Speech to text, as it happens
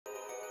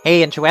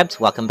Hey Interwebs,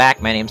 welcome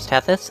back. My name's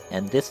Tethys,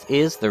 and this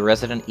is the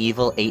Resident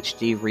Evil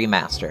HD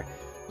Remaster.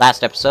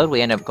 Last episode,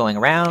 we ended up going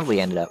around, we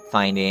ended up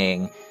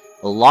finding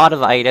a lot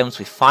of items,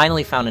 we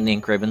finally found an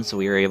ink ribbon, so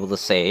we were able to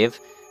save,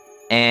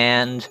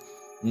 and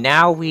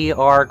now we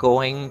are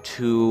going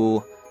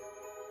to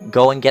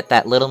go and get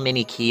that little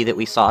mini key that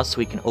we saw so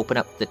we can open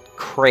up the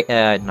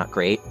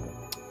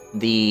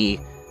the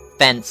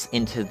fence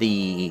into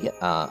the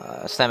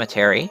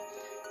cemetery,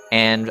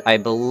 and I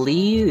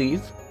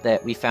believe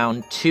that we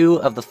found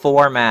 2 of the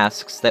 4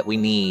 masks that we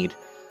need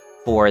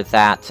for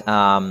that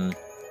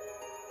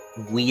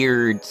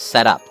weird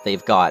setup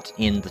they've got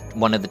in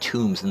one of the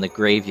tombs in the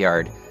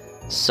graveyard.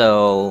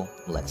 So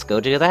let's go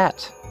do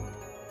that.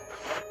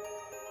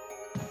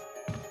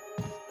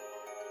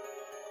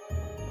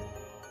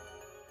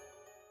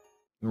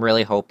 I'm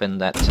really hoping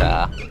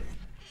that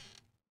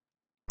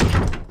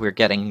we're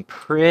getting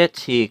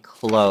pretty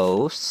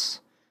close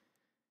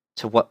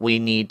to what we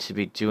need to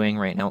be doing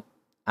right now.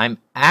 I'm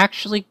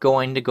actually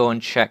going to go and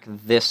check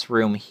this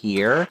room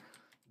here,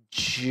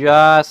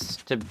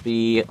 just to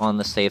be on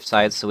the safe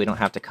side so we don't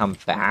have to come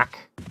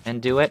back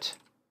and do it.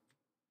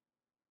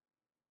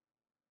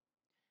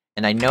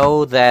 And I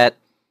know that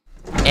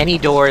any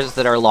doors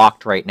that are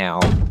locked right now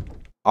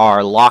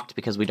are locked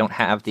because we don't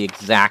have the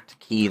exact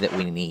key that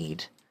we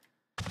need.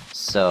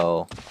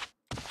 So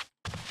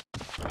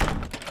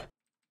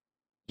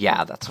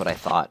yeah, that's what I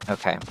thought.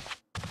 Okay.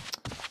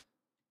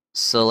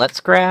 So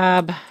let's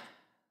grab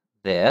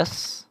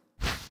this,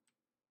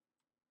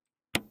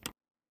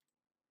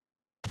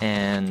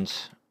 and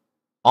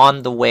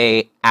on the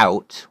way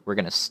out, we're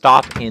going to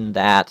stop in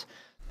that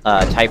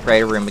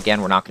typewriter room again.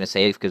 We're not going to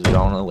save because we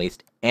don't want to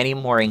waste any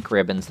more ink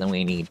ribbons than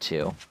we need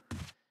to,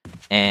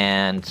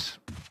 and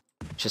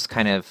just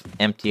kind of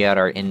empty out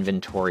our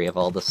inventory of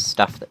all the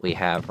stuff that we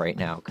have right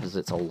now, because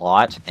it's a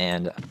lot,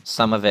 and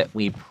some of it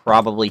we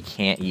probably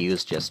can't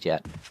use just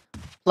yet.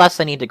 Plus,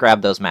 I need to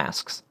grab those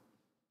masks.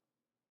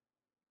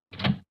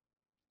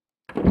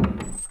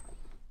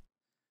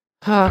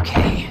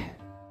 Okay.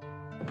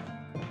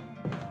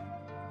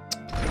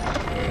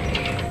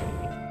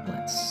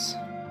 Let's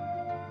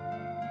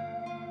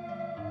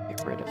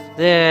get rid of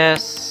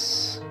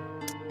this.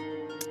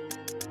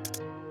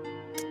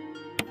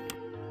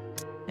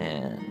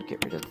 And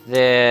get rid of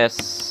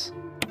this.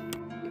 Get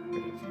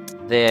rid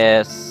of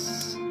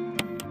this.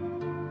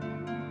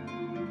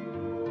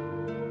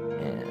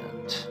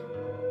 And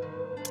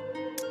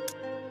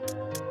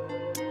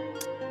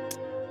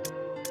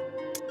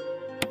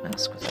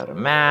mask without a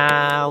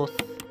mouth.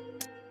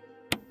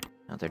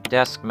 Another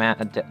death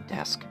mask.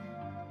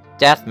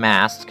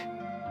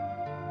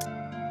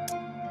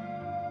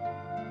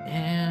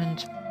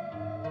 And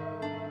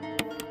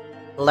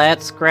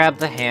let's grab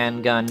the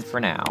handgun for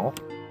now.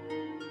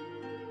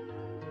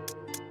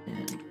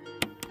 And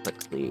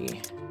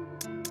quickly...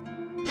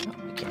 No,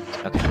 we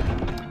can't.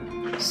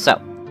 Okay.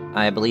 So,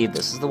 I believe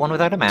this is the one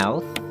without a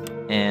mouth,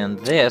 and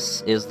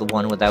this is the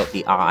one without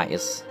the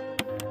eyes.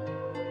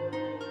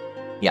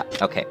 Yeah,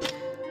 okay.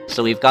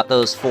 So we've got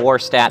those 4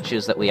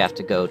 statues that we have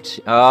to go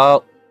to.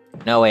 Oh!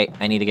 No, wait.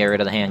 I need to get rid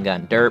of the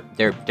handgun. Derp,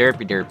 derp,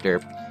 derpy, derp,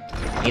 derp.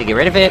 I need to get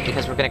rid of it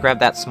because we're going to grab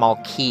that small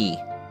key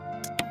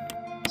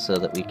so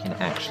that we can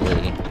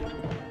actually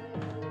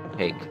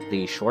take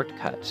the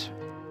shortcut,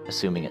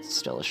 assuming it's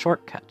still a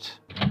shortcut.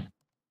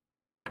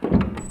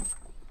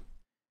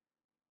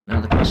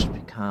 Now the question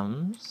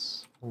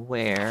becomes,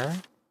 where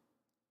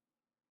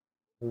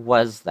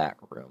was that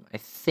room? I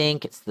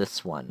think it's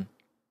this one,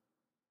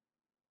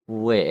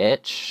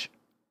 which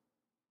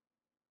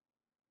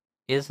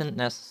isn't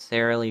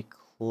necessarily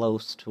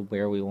close to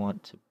where we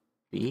want to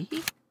be.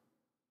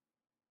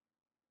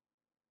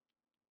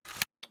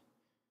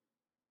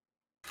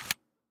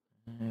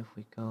 And if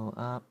we go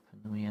up,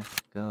 and then we have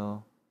to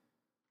go...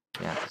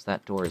 Yeah, because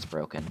that door is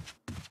broken.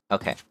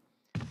 Okay.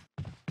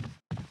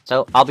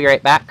 So, I'll be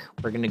right back.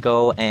 We're gonna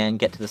go and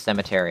get to the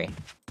cemetery.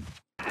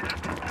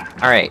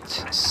 Alright,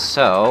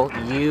 so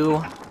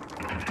you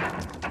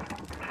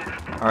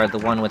are the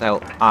one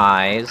without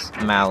eyes,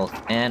 mouth,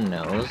 and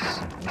nose.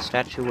 The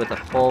statue with a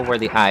hole where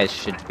the eyes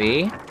should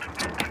be.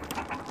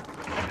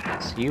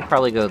 So you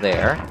probably go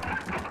there.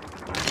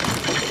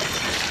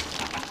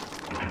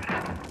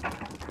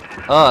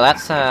 Oh, that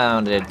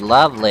sounded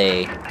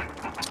lovely.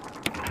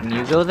 And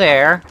you go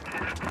there.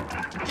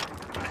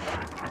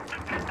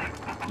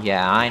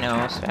 Yeah, I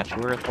know,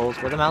 statue with holes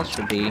where the mouth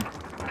should be.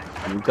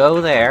 You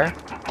go there.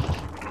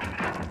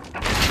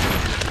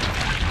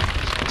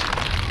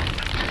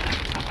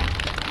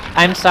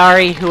 I'm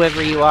sorry,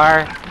 whoever you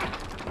are.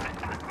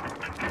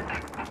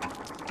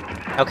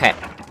 Okay.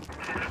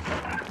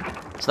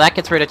 So that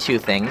gets rid of 2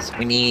 things.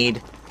 We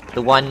need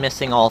the one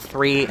missing all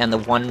 3, and the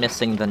one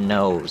missing the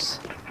nose.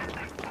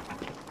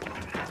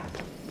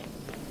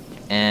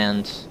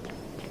 And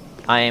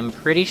I am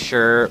pretty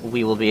sure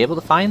we will be able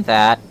to find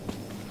that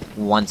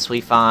once we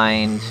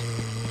find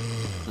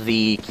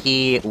the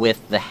key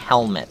with the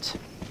helmet.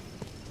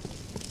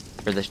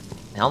 Or the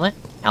helmet?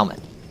 Helmet.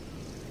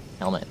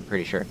 Helmet, I'm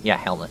pretty sure. Yeah,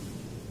 helmet.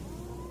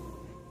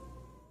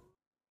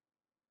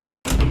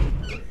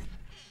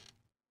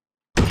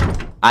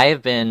 I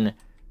have been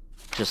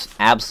just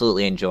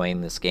absolutely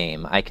enjoying this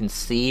game. I can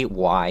see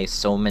why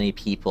so many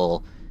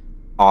people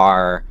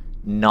are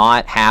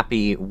not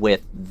happy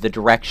with the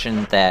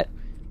direction that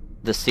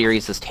the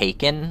series has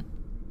taken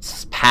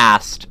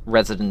past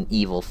Resident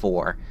Evil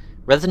 4.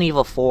 Resident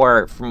Evil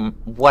 4, from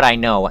what I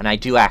know, and I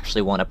do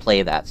actually want to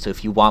play that, so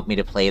if you want me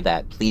to play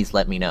that, please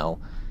let me know.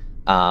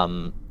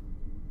 From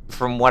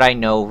what I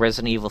know,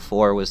 Resident Evil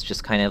 4 was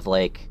just kind of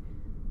like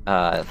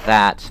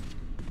that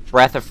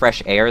breath of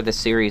fresh air the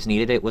series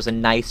needed. It was a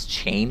nice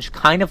change,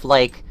 kind of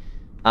like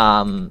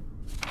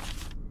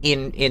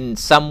in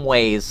some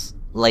ways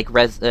like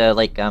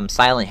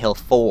Silent Hill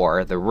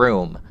 4, The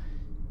Room.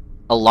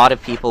 A lot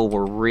of people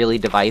were really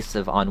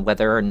divisive on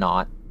whether or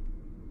not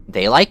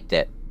they liked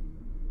it.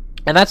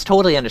 And that's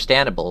totally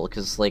understandable,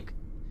 because, like,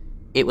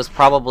 it was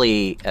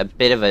probably a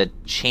bit of a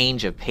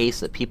change of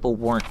pace that people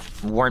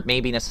weren't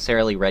maybe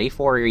necessarily ready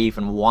for or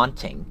even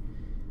wanting.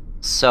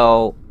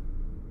 So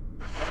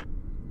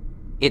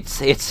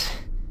it's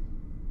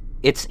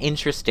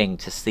interesting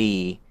to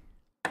see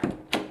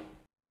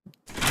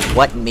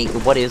what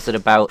is it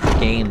about the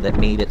game that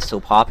made it so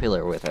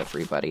popular with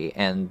everybody,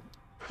 and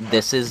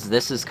this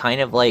is kind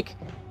of like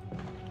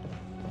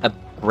a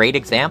great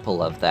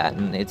example of that.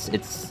 And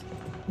it's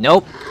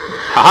nope.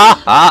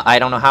 Ha ha! I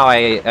don't know how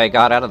I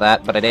got out of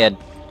that, but I did.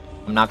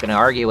 I'm not gonna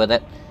argue with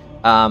it.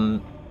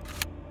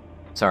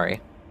 Sorry.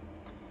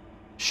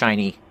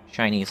 Shinies.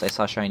 I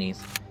saw shinies.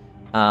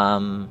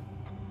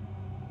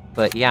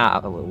 But yeah,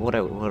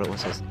 what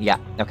was this? Yeah,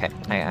 okay,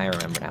 I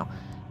remember now.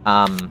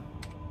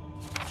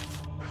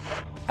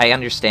 I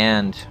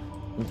understand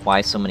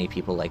why so many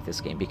people like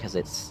this game, because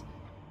it's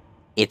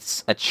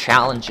a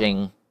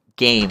challenging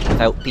game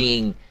without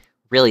being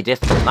really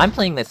difficult. And I'm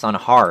playing this on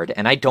hard,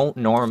 and I don't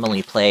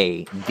normally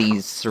play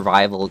these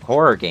survival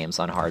horror games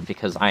on hard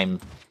because I'm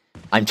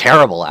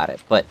terrible at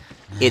it. But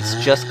it's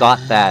just got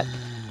that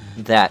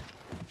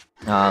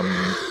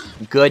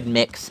good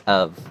mix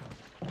of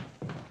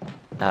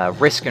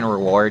risk and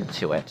reward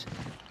to it.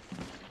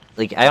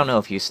 Like, I don't know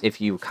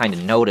if you kind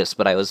of noticed,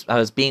 but I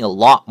was being a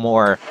lot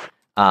more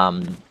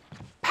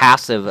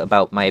passive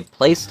about my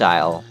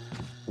playstyle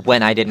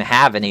when I didn't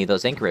have any of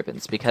those ink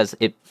ribbons, because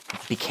it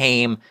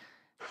became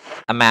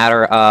a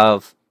matter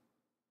of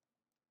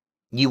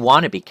you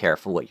want to be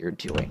careful what you're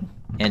doing,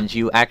 and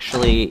you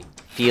actually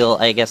feel,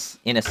 I guess,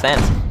 in a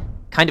sense,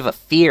 kind of a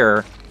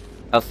fear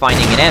of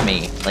finding an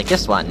enemy, like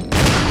this one,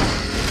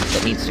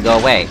 that needs to go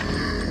away.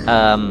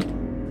 Am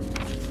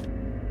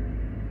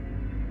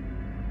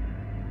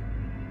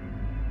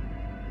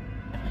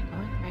I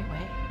going the right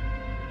way?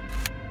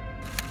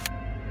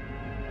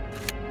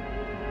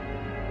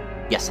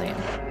 Yes, I am.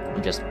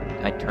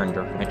 I turned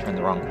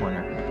the wrong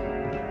corner.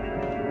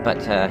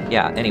 But,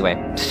 yeah, anyway,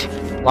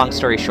 long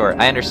story short,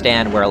 I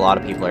understand where a lot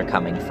of people are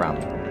coming from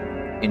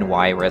in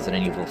why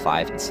Resident Evil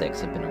 5 and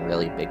 6 have been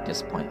really big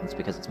disappointments,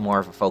 because it's more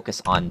of a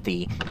focus on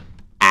the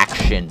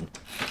action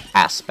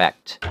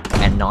aspect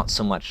and not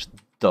so much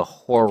the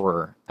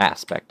horror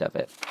aspect of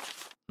it.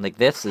 Like,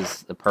 this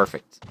is the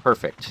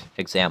perfect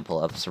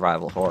example of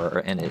survival horror,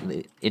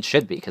 and it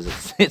should be,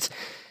 because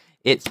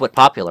it's what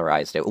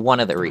popularized it.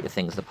 One of the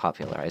things that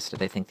popularized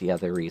it. I think the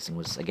other reason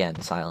was,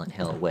 again, Silent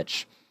Hill,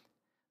 which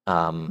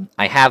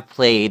I have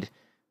played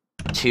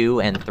 2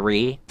 and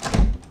 3,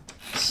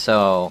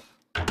 so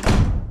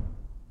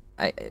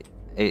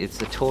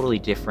it's a totally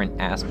different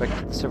aspect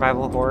of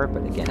survival horror,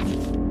 but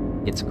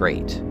again, it's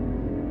great.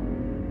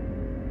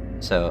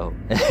 So,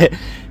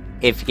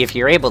 if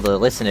you're able to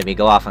listen to me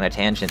go off on a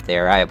tangent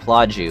there, I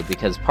applaud you,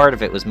 because part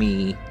of it was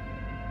me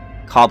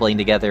cobbling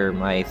together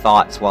my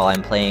thoughts while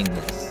I'm playing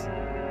this.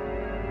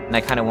 And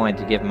I kind of wanted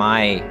to give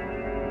my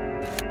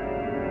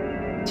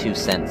 2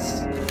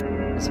 cents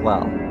as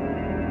well.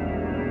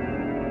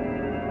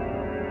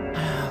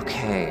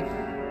 Okay.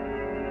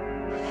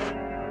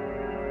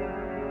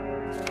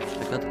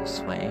 I go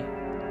this way.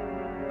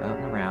 Out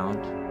and around.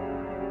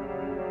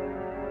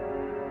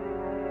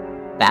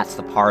 That's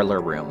the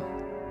parlor room.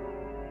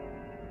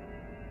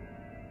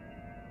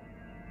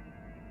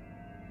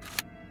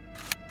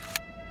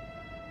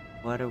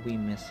 What are we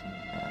missing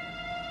now?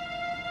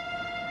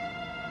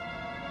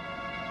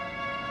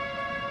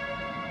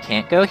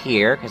 Can't go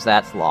here, because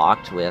that's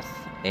locked with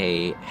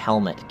a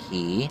helmet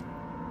key.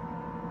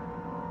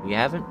 We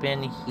haven't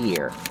been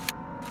here.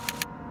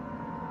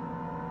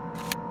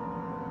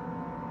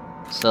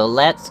 So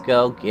let's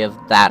go give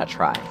that a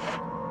try.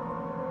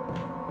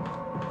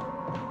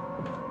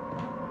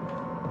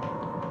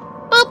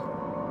 Boop!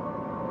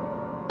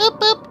 Boop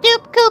boop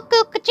doop coo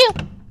coo ka-choo!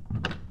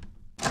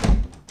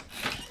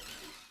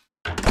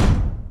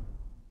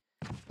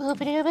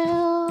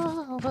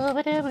 Boop-a-doo-boo,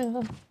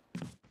 boop-a-doo-boo.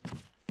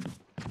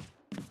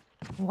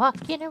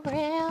 Walking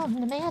around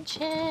the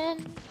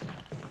mansion.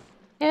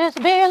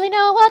 Just barely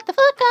know what the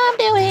fuck I'm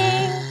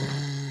doing.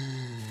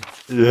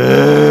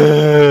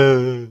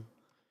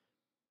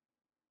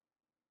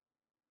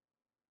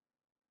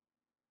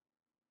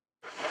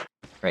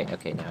 Right,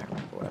 okay, now I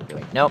remember what I'm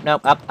doing. Nope,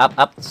 nope,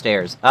 up the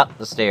stairs. Up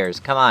the stairs.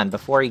 Come on,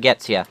 before he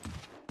gets ya.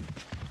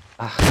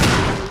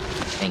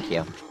 Thank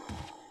you.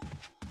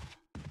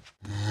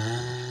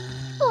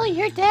 Oh,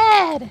 you're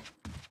dead!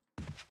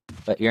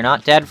 But you're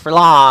not dead for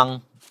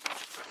long.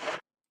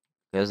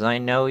 Because I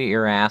know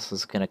your ass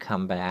is gonna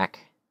come back.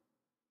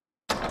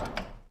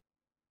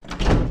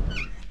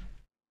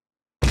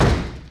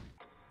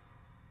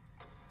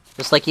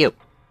 Just like you.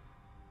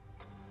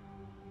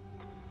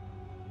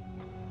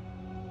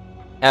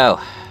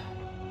 Oh.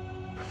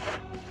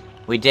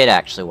 We did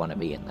actually want to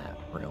be in that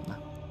room.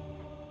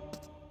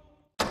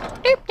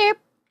 Doop doop.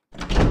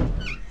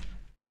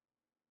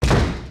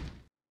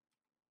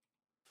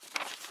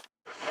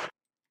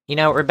 You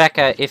know,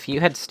 Rebecca, if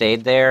you had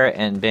stayed there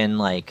and been,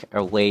 like,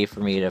 a way for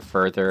me to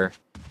further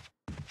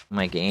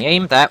my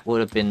game, that would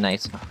have been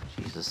nice. Oh,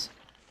 Jesus.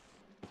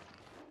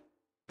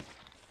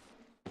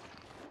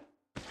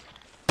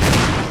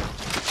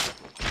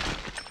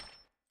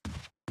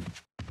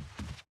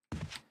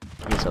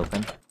 Please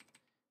open.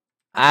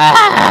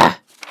 Ah!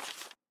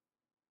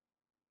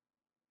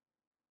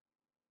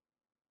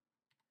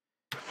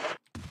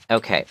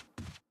 Okay.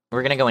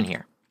 We're gonna go in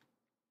here.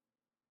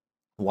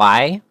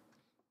 Why?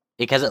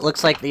 Because it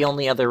looks like the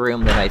only other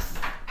room that I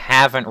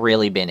haven't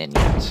really been in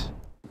yet.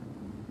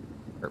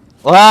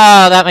 Whoa,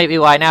 that might be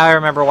why. Now I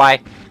remember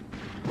why.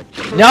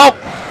 Nope!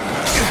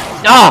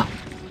 Oh! No!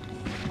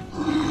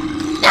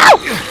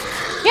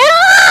 Get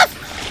off!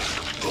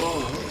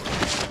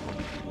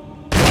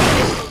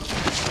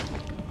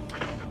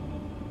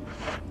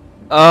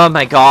 Oh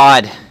my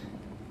god.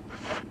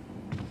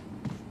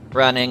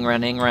 Running,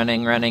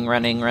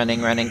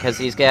 because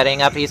he's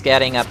getting up.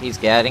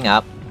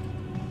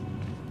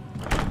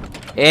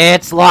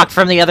 It's locked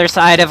from the other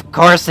side, of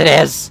course it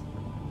is!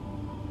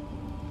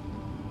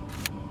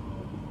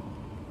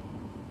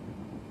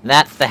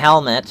 That's the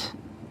helmet.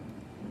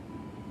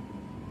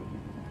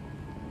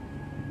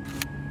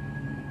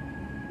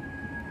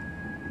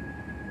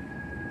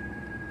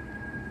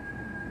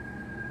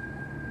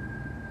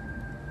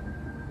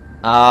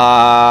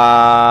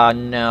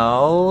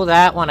 No,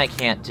 that one I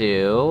can't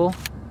do.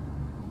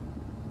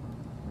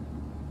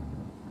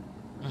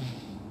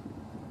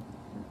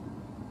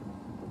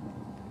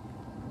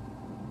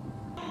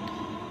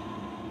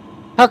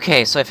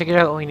 Okay, so I figured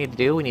out what we need to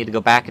do. We need to go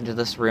back into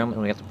this room,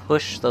 and we have to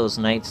push those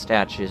knight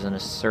statues in a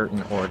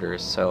certain order,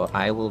 so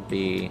I will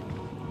be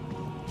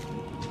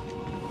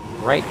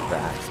right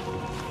back.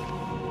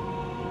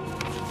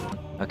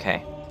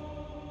 Okay.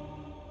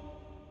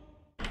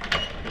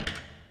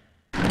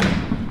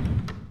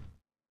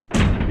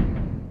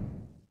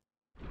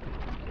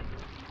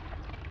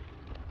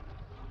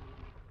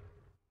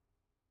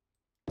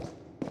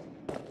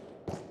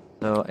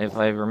 So, if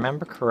I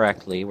remember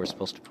correctly, we're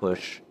supposed to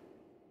push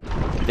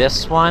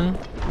this one,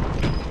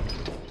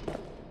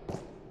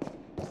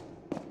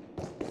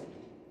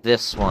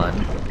 this one,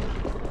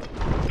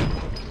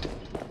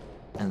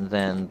 and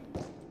then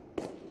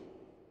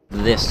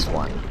this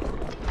one.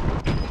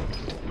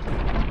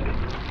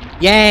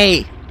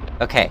 Yay!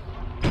 Okay.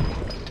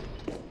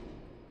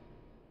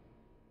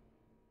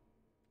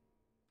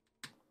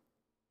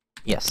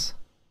 Yes.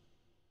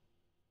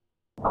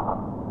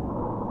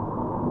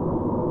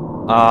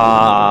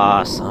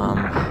 Awesome.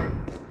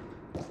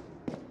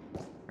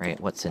 Right,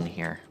 what's in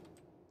here?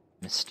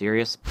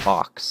 Mysterious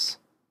box.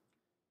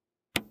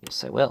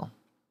 Yes, I will.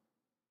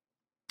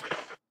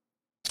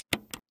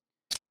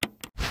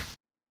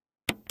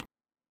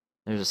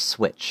 There's a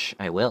switch.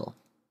 I will.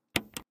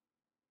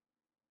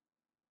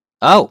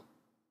 Oh!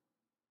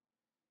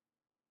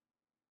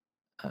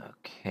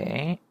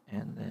 Okay,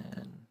 and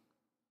then...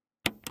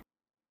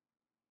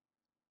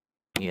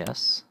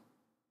 Yes.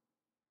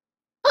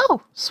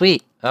 Oh,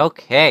 sweet.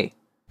 Okay.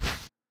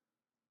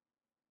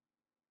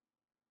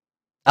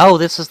 Oh,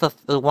 this is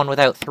the one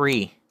without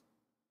 3.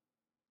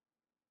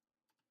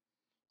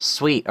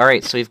 Sweet.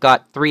 Alright, so we've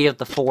got 3 of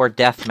the 4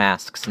 death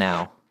masks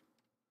now.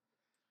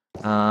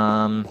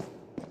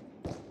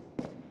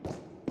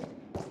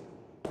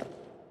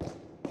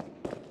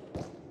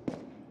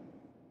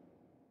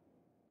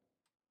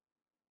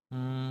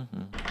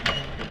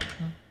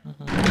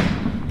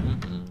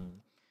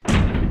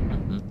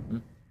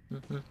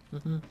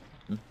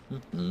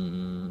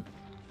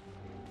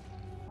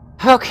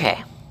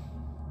 Okay.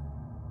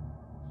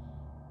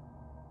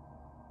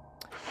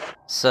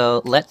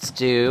 So let's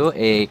do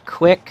a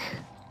quick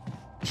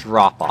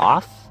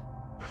drop-off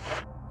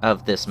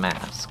of this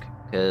mask,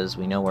 because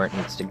we know where it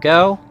needs to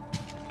go,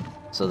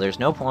 so there's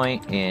no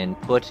point in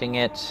putting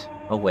it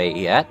away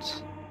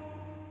yet.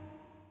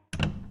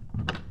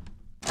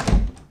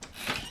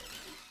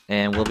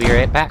 And we'll be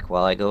right back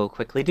while I go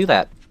quickly do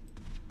that.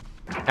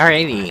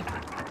 Alrighty.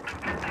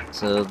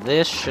 So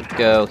this should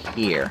go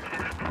here.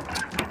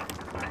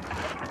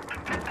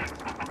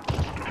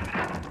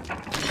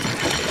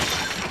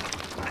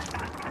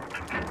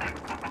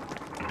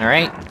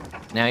 Alright,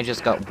 now I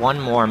just got one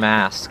more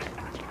mask.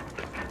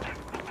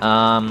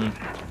 I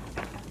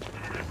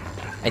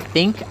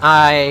think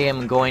I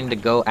am going to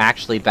go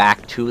actually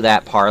back to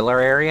that parlor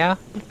area,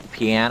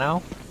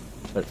 piano,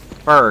 but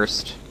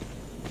first,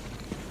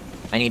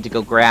 I need to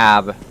go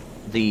grab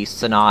the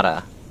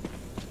Sonata.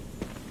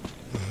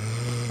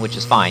 which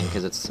is fine,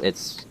 because it's,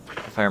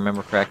 if I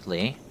remember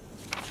correctly...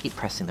 I keep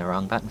pressing the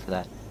wrong button for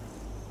that.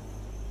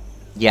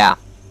 Yeah.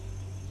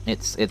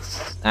 It's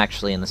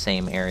actually in the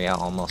same area,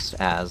 almost,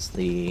 as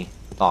the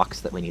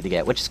box that we need to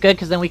get, which is good,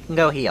 because then we can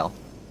go heal.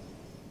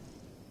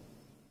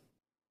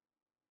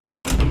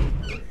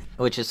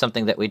 Which is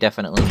something that we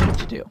definitely need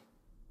to do.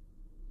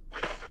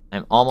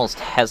 I'm almost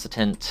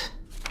hesitant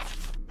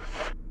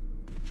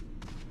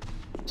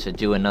to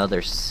do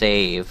another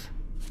save,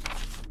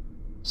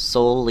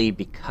 solely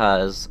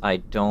because I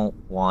don't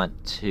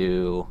want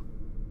to...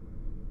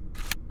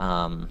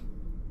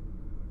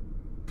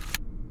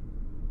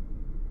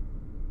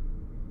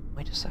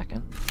 Wait a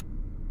second.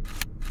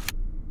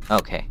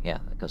 Okay, yeah,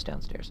 that goes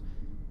downstairs.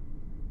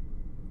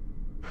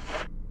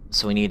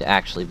 So we need to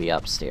actually be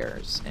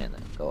upstairs, and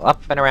then go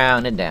up and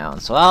around and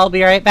down. So I'll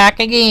be right back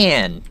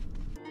again!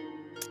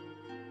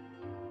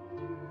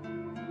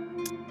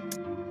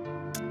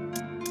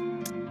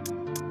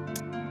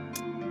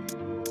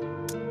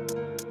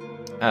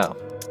 Oh.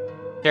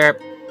 Sure.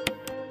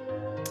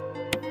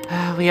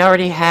 We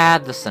already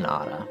had the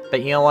Sonata.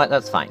 But you know what?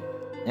 That's fine.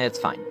 It's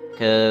fine.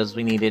 Because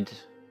we needed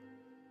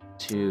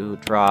to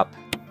drop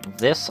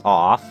this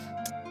off.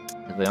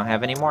 Because we don't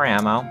have any more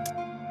ammo.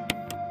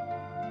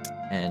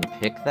 And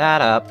pick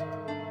that up.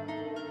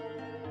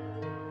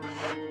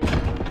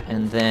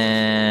 And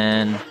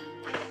then...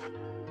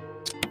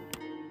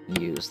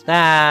 use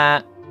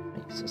that.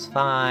 Makes us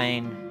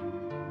fine.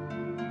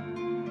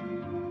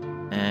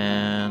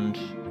 And...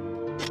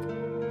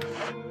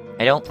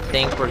 I don't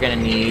think we're gonna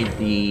need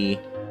the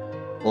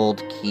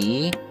old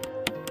key,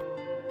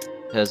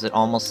 because it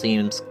almost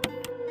seems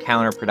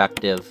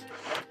counterproductive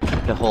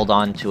to hold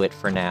on to it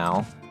for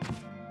now,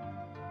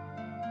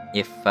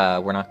 if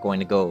we're not going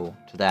to go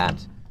to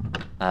that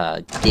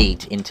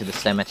gate into the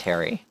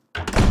cemetery.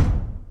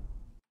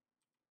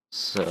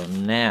 So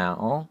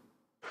now...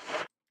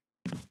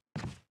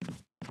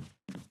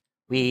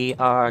 we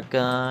are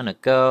gonna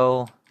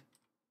go...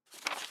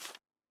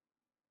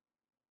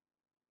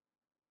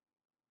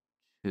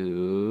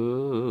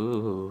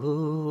 to...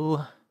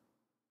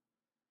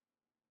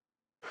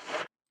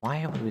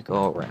 why would we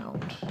go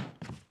around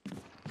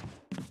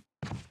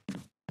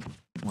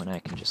when I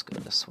can just go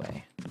this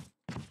way?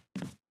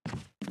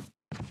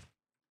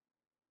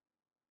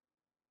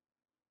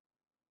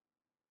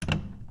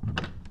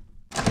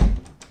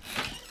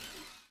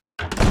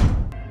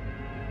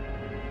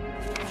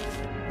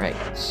 Right.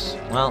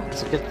 Well,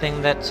 it's a good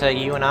thing that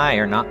you and I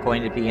are not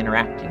going to be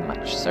interacting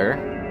much,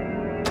 sir.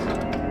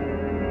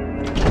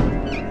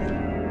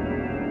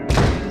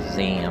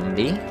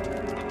 Zambi.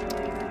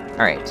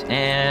 Alright,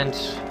 and...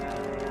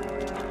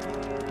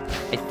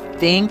 I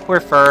think we're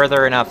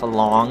further enough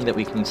along that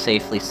we can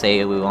safely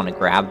say we want to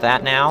grab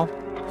that now.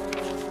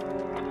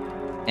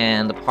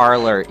 And the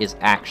parlor is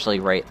actually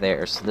right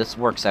there, so this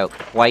works out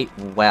quite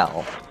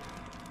well.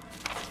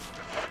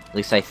 At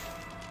least I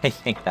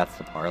think that's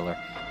the parlor.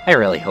 I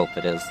really hope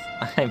it is.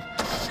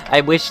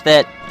 I wish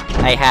that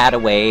I had a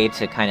way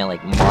to kind of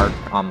like mark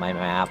on my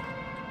map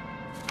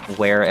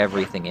where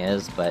everything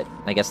is, but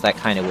I guess that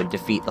kind of would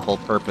defeat the whole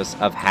purpose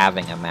of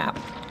having a map.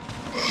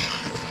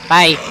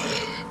 Bye!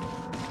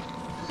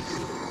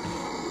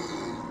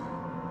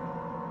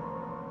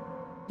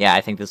 Yeah,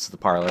 I think this is the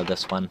parlor,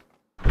 this one.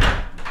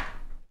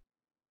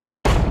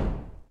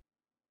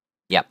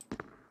 Yep.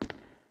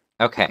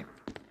 Okay.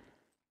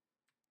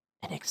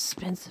 An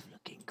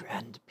expensive-looking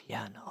grand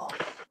piano.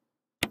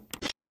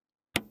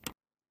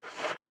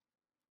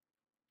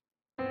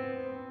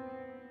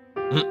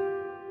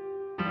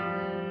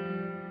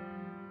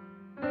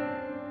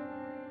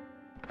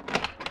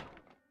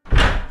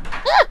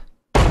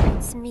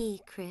 It's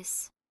me,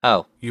 Chris.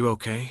 Oh. You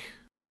okay?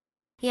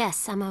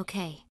 Yes, I'm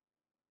okay.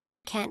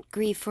 Can't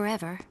grieve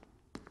forever.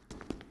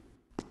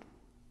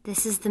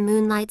 This is the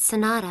Moonlight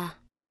Sonata.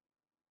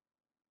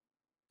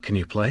 Can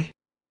you play?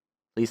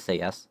 Please say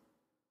yes.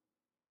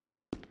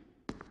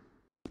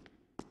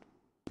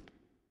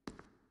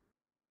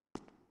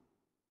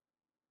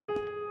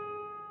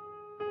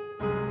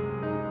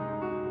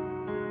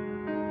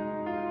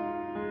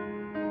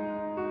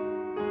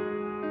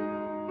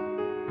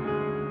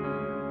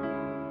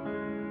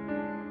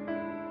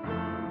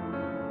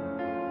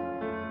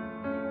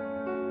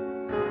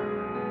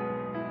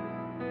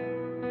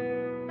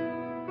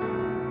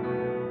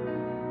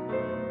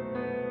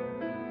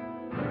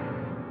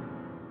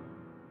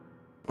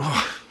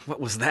 What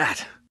was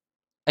that?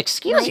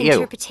 Excuse My you!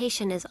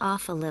 interpretation is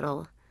off a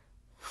little.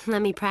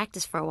 Let me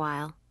practice for a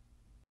while.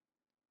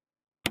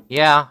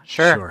 Yeah,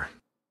 sure. Sure.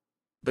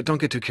 But don't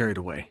get too carried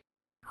away.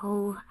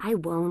 Oh, I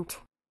won't.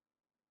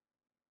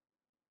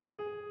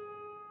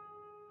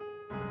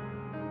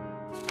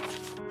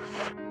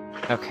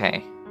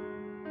 Okay.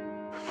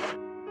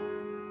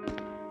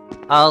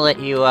 I'll let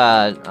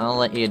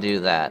you do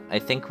that. I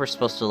think we're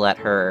supposed to let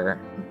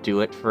her do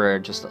it for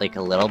just like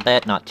a little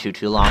bit, not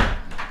too long.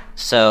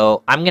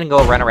 So, I'm gonna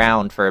go run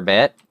around for a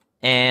bit,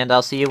 and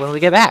I'll see you when we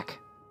get back.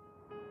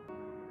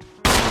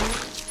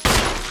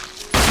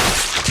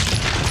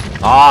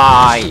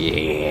 Ah,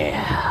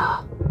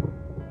 yeah.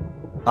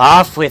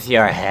 Off with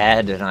your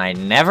head, and I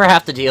never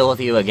have to deal with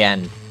you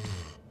again.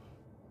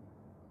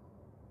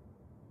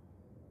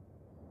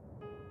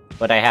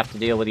 But I have to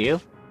deal with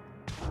you,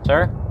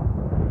 sir?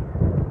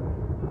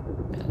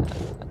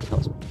 That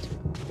tells me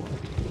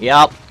to.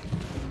 Yup.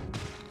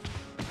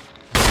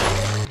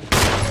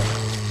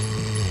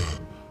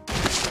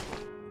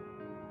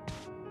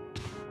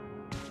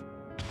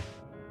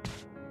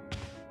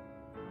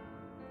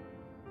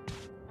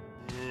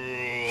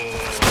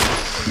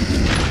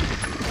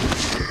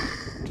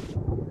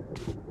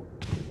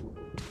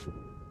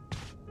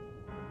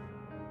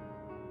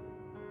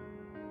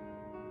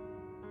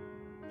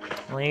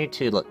 Well, you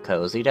two look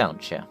cozy,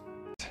 don't you?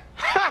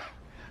 Ha!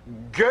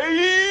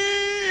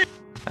 Gay!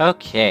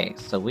 Okay,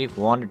 so we've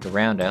wandered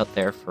around out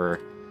there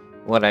for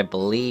what I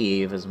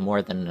believe is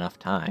more than enough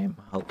time.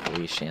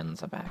 Hopefully she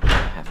ends up actually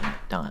having it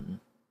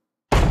done.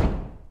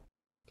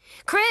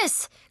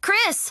 Chris!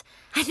 Chris!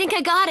 I think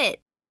I got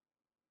it!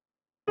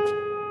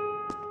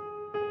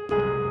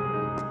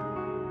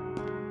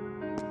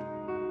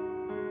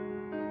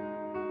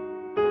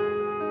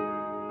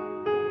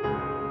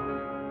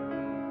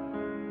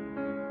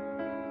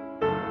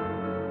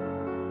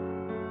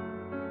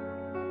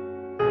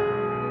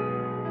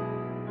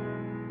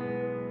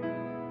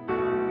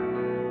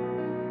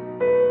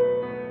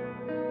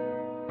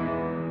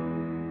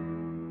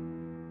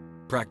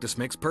 Practice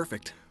makes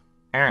perfect.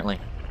 Apparently.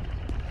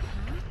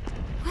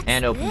 What's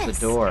And opens this?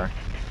 the door.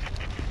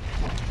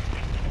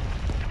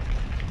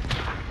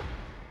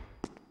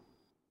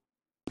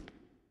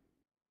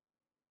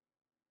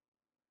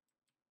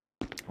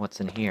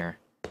 What's in here?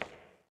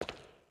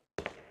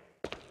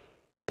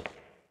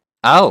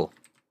 Oh!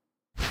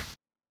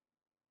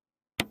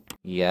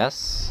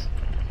 Yes.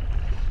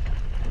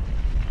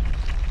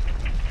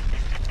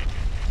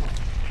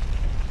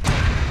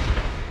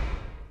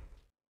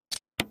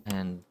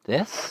 And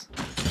this?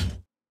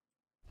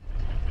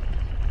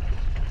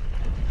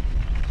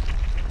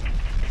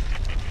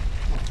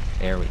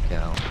 There we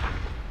go.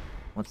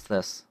 What's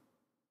this?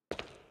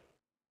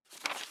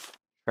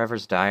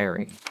 Trevor's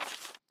diary.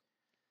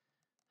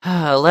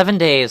 11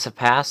 days have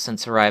passed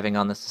since arriving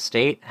on this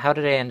estate. How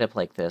did I end up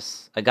like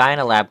this? A guy in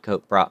a lab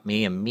coat brought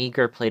me a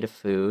meager plate of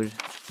food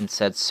and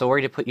said,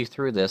 "Sorry to put you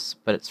through this,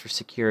 but it's for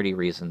security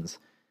reasons."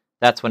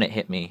 That's when it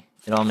hit me.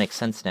 It all makes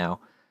sense now.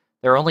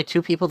 There are only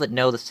two people that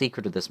know the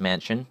secret of this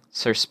mansion,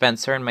 Sir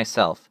Spencer and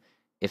myself.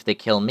 If they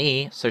kill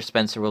me, Sir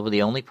Spencer will be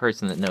the only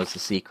person that knows the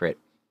secret.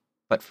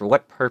 But for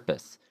what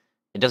purpose?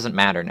 It doesn't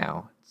matter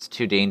now. It's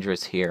too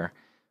dangerous here.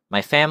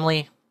 My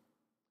family?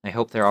 I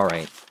hope they're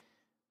alright.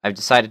 I've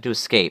decided to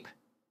escape.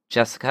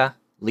 Jessica,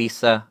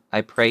 Lisa,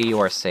 I pray you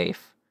are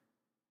safe.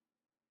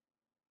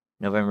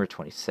 November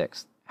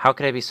 26th. How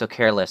could I be so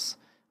careless?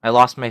 I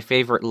lost my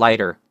favorite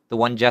lighter, the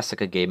one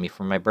Jessica gave me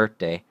for my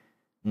birthday.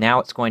 Now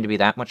it's going to be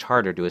that much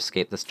harder to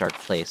escape this dark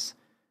place.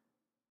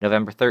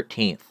 November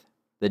 13th.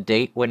 The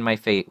date when my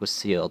fate was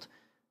sealed.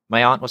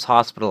 My aunt was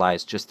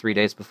hospitalized just 3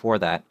 days before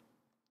that.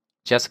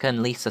 Jessica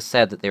and Lisa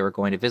said that they were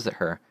going to visit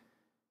her.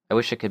 I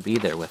wish I could be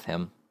there with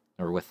him,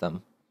 or with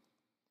them.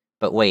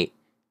 But wait,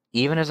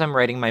 even as I'm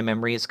writing, my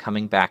memory is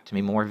coming back to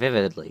me more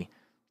vividly.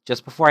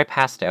 Just before I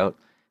passed out,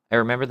 I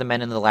remember the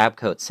men in the lab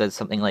coat said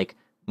something like,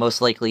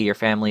 "Most likely your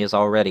family is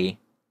already."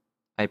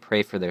 I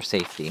pray for their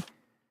safety.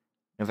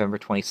 November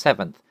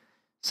 27th.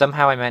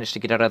 Somehow I managed to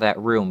get out of that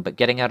room, but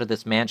getting out of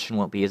this mansion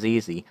won't be as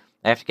easy.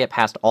 I have to get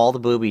past all the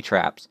booby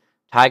traps.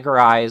 Tiger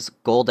eyes,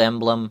 gold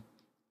emblem.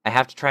 I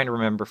have to try and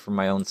remember for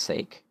my own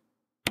sake.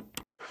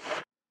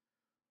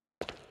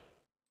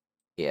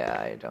 Yeah,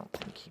 I don't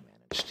think he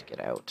managed to get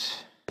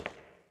out.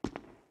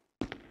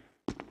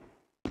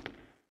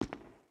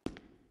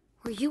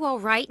 Were you all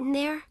right in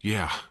there?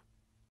 Yeah.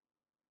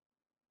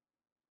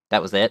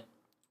 That was it?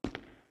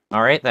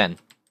 Alright then.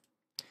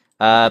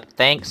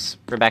 Thanks,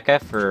 Rebecca,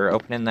 for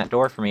opening that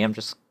door for me. I'm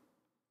just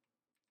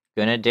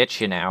gonna ditch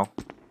you now.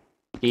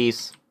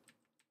 Peace.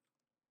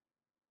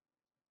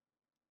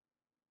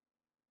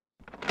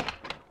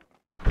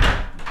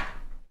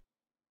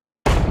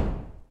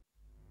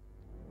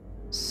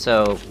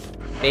 So,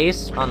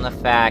 based on the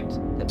fact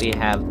that we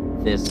have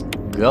this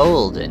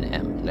golden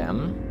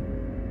emblem,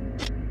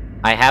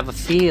 I have a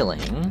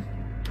feeling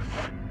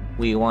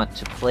we want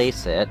to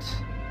place it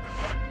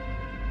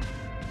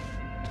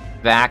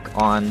back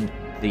on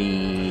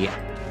the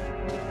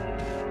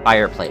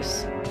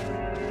fireplace.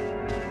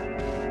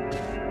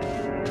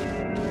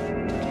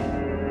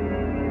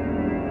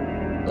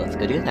 Let's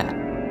go do that.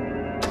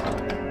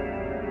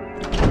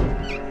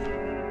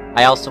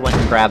 I also went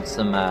and grabbed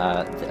some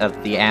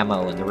of the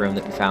ammo in the room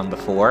that we found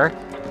before,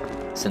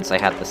 since I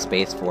had the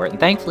space for it, and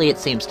thankfully it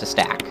seems to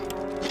stack.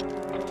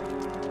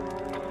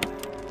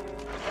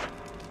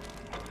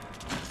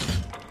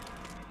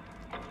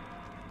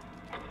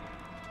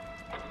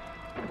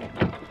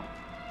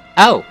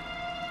 Oh!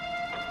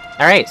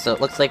 Alright, so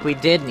it looks like we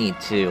did need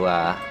to,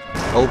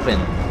 open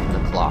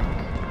the clock.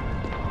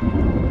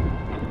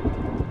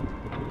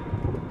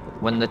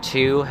 When the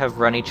two have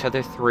run each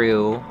other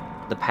through,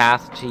 the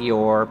path to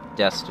your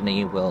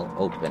destiny will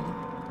open.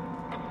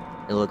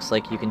 It looks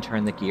like you can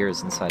turn the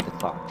gears inside the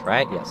clock,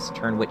 right? Yes,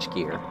 turn which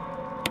gear?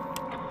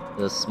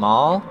 The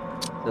small?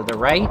 To the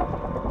right?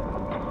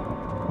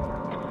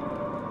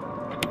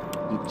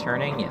 Keep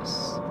turning,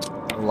 yes.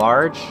 The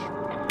large?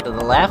 To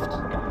the left?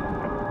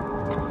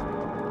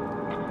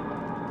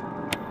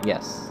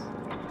 Yes.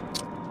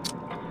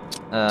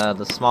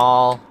 The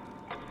small...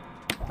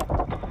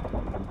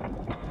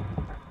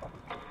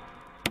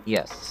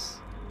 Yes.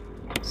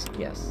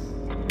 Yes.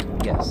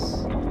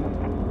 Yes.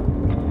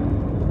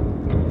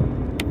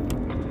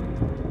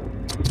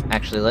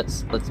 Actually,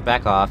 let's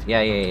back off.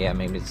 Yeah,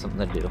 maybe it's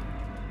something to do.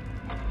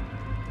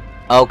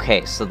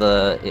 Okay, so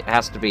it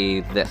has to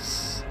be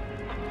this.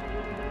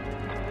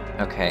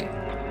 Okay.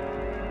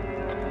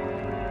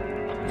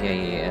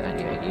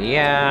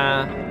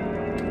 Yeah.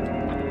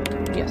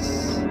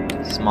 Yes.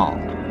 Small.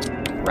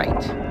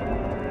 Right.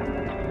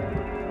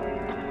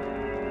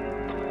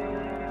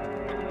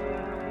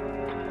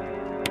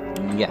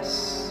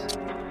 Yes.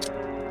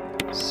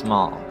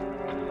 Small.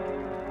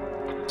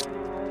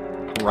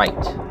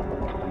 Right.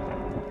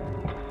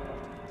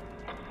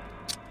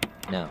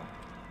 No.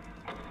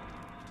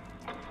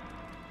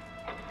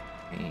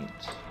 Wait.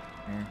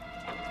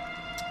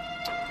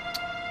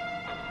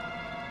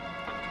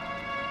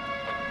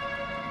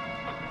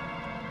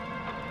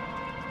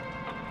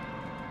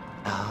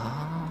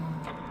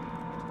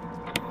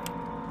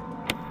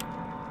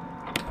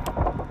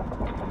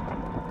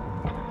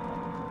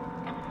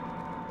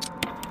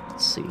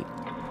 Let's see.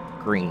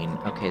 Green.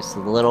 Okay,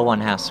 so the little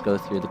one has to go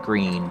through the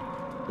green.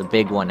 The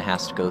big one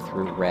has to go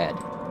through red.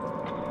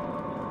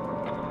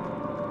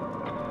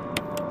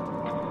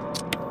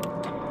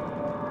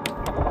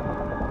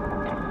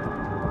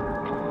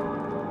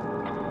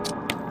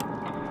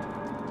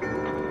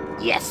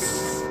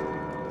 Yes!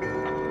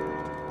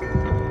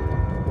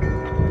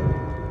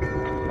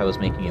 I was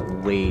making it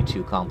way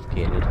too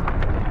complicated.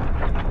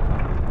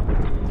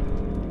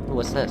 Ooh,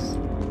 what's this?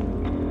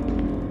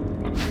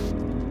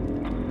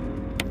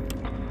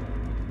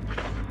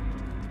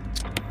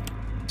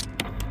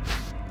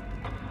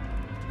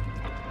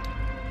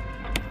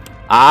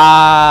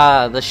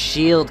 Ah, the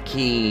shield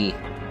key.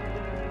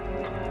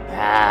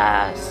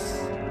 Yes.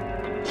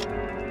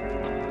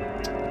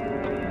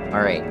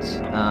 Alright,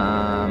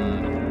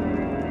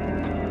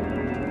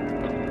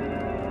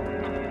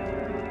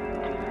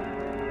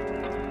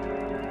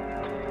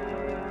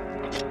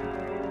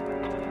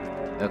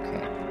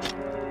 okay.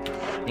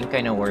 I think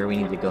I know where we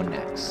need to go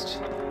next.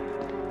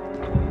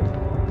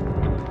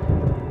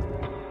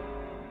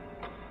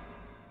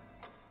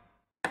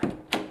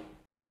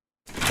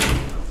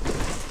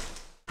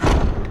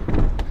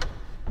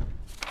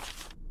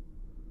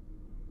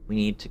 We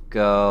need to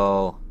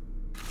go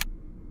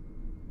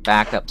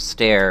back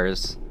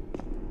upstairs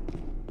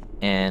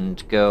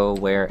and go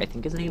where, I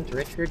think his name's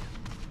Richard?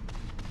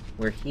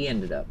 Where he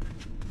ended up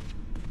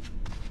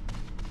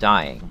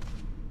dying.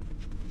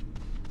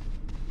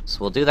 So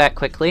we'll do that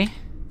quickly.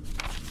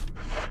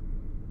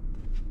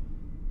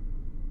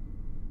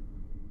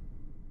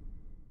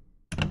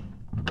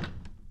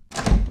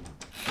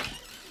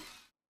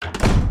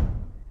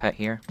 Cut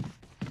here.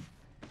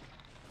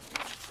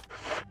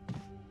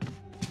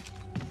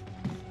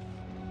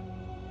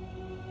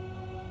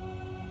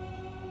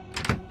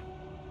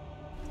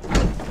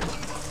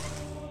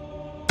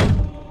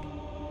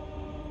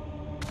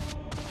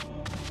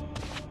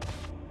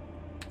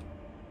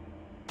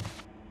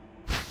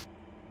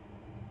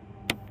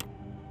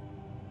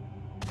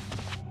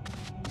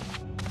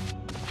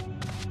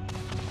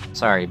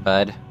 Sorry,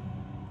 bud.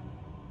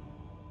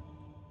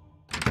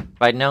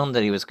 If I'd known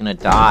that he was gonna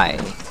die...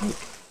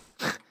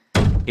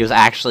 he was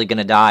actually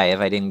gonna die if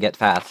I didn't get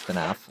fast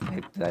enough.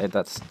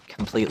 That's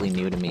completely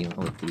new to me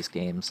with these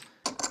games.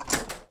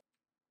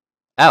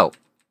 Oh!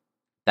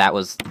 That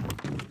was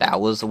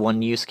a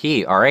one-use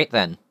key. Alright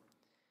then.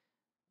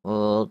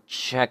 We'll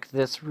check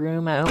this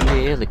room out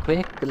really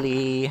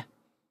quickly.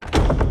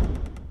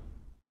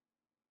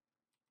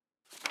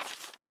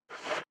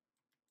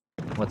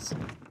 What's...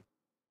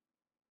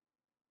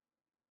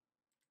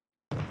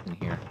 in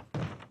here?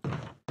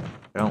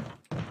 I don't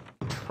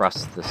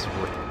trust this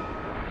room.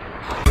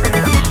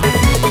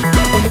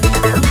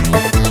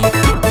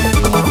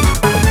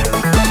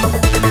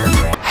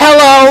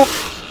 Hello!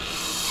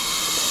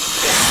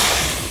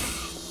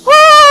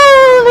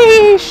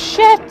 Holy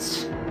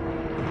shit!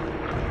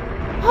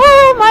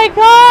 Oh my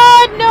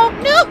god!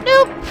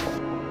 Nope.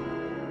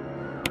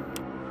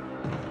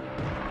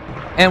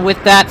 And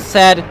with that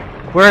said,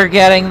 we're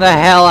getting the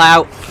hell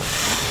out.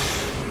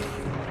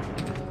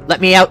 Let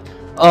me out.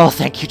 Oh,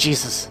 thank you,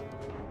 Jesus.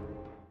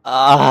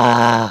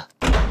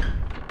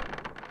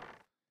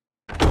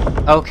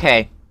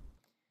 Okay.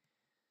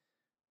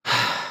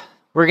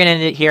 We're gonna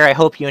end it here. I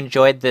hope you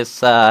enjoyed this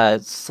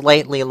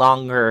slightly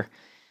longer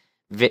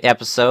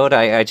episode.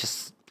 I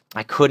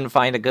couldn't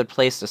find a good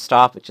place to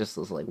stop. It just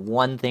was like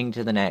one thing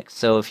to the next.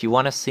 So if you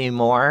want to see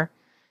more,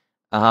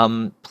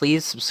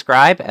 please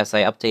subscribe as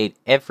I update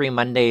every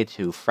Monday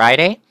to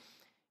Friday.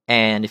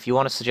 And if you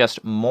want to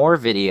suggest more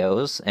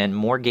videos and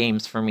more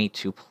games for me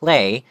to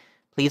play,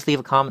 please leave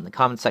a comment in the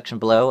comment section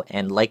below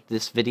and like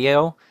this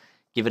video.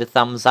 Give it a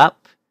thumbs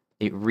up.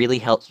 It really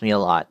helps me a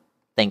lot.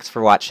 Thanks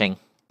for watching.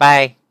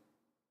 Bye!